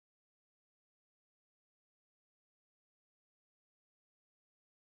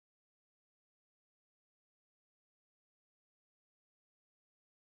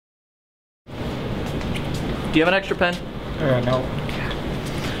Do you have an extra pen? No.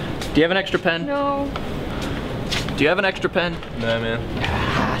 Do you have an extra pen? No. Do you have an extra pen? No, man.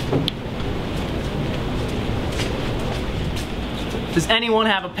 Does anyone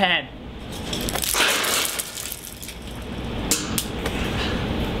have a pen?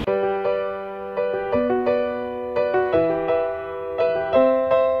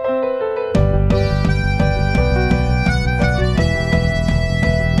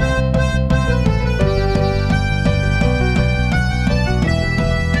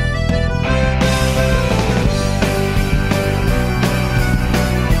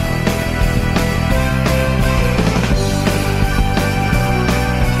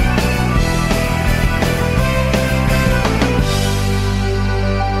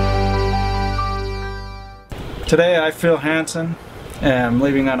 Today I, Phil Hansen, am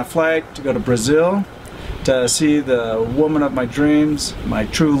leaving on a flight to go to Brazil to see the woman of my dreams, my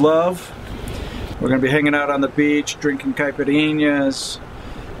true love. We're going to be hanging out on the beach, drinking caipirinhas,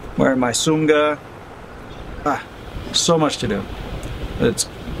 wearing my sunga. So much to do. It's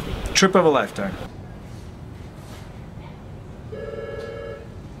a trip of a lifetime.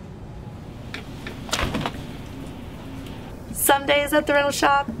 Some days at the rental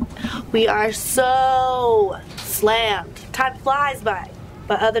shop, we are so slammed. Time flies by.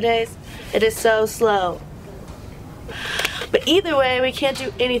 But other days, it is so slow. But either way, we can't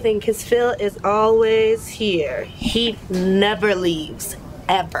do anything because Phil is always here. He never leaves,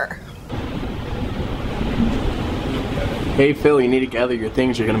 ever. Hey Phil, you need to gather your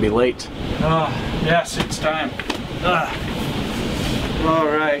things, you're gonna be late. Oh, yes, it's time. All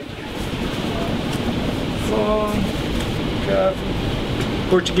right. Phone, coffee,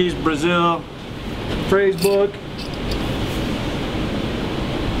 Portuguese Brazil, phrase book.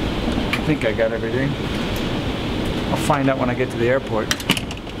 I think I got everything. I'll find out when I get to the airport.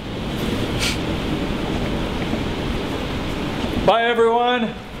 Bye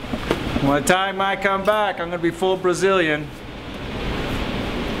everyone. By the time I come back, I'm gonna be full Brazilian.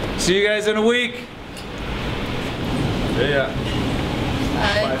 See you guys in a week. Yeah.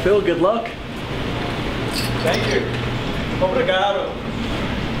 Bye Phil, good luck. Thank you. Obrigado.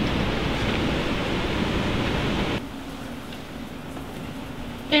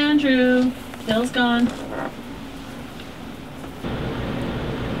 Andrew, Phil's gone.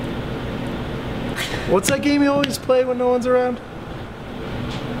 What's that game you always play when no one's around?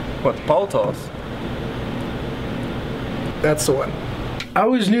 What, the pole toss? That's the one. I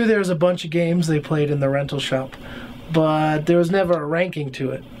always knew there was a bunch of games they played in the rental shop, but there was never a ranking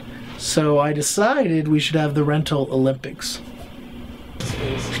to it. So I decided we should have the rental Olympics.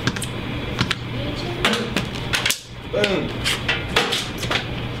 Boom.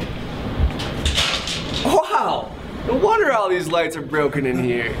 Wow! No wonder all these lights are broken in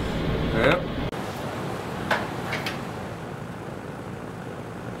here. Yep.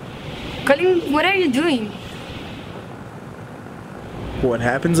 Colin, what are you doing? What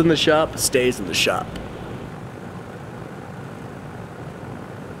happens in the shop stays in the shop.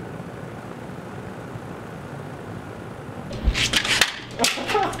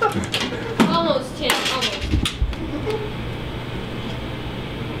 Almost, Tim, almost.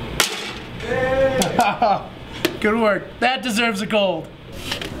 Good work. That deserves a gold.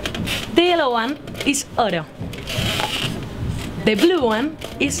 The yellow one is oro. The blue one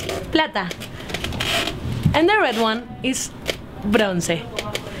is plata. And the red one is bronce.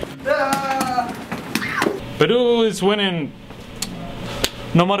 Peru is winning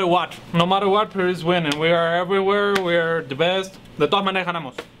no matter what. No matter what, Peru is winning. We are everywhere, we are the best. De todas maneras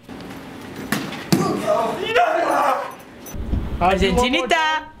ganamos.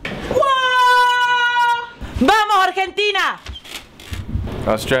 Argentinita. ¡Vamos, Argentina!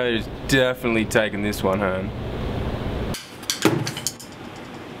 Australia's definitely taking this one home.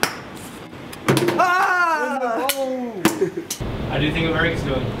 How do you think America's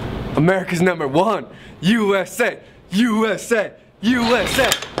doing? America's #1. USA! USA! USA!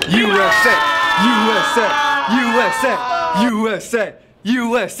 USA! USA! USA! USA!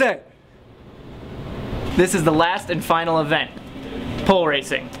 USA! This is the last and final event. Pole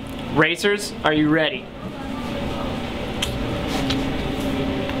racing. Racers, are you ready?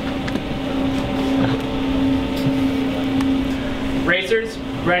 Racers,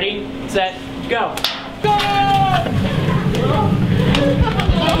 ready, set, go! Go!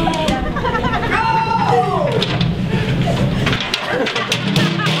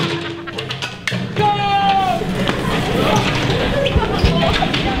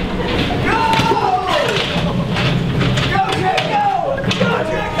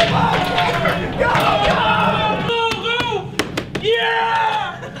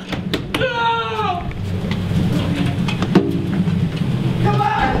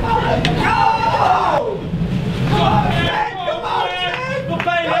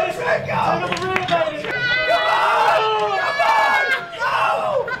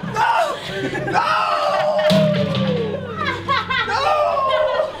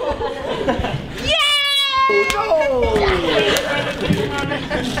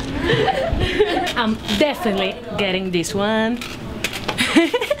 I'm definitely getting this one.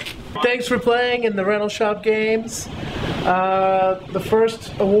 Thanks for playing in the rental shop games. The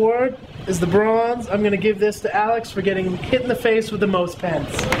first award is the bronze. I'm going to give this to Alex for getting hit in the face with the most pence.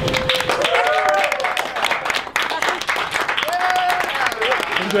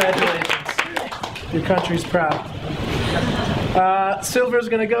 Congratulations. Your country's proud. Silver's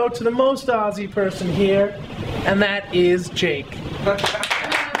going to go to the most Aussie person here, and that is Jake.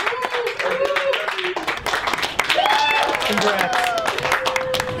 Congrats.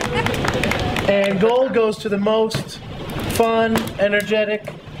 And gold goes to the most fun,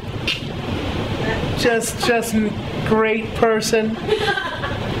 energetic, just great person,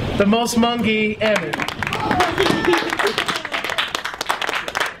 the most mungy, Evan.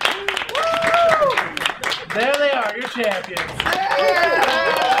 There they are, your champions.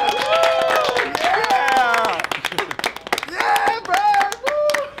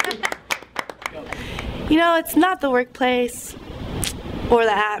 You know, it's not the workplace, or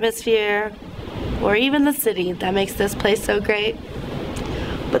the atmosphere, or even the city that makes this place so great,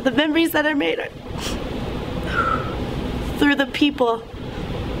 but the memories that are made are through the people.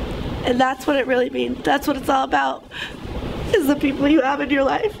 And that's what it really means. That's what it's all about, is the people you have in your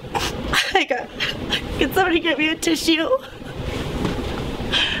life. Can somebody get me a tissue?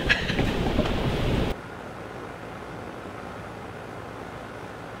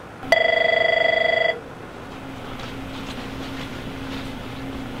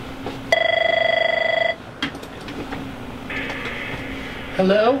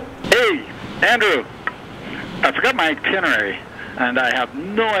 Hello? Hey, Andrew. I forgot my itinerary, and I have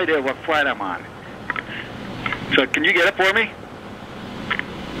no idea what flight I'm on. So can you get it for me?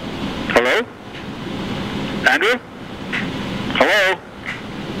 Hello? Andrew? Hello?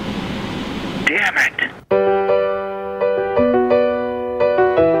 Damn it.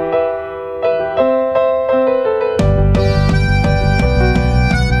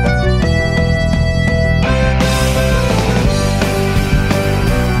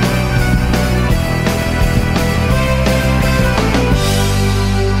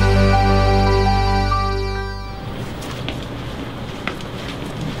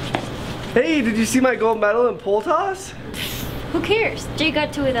 Hey, did you see my gold medal in pole toss? Who cares? Jay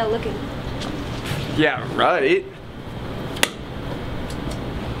got to without looking. Yeah, right.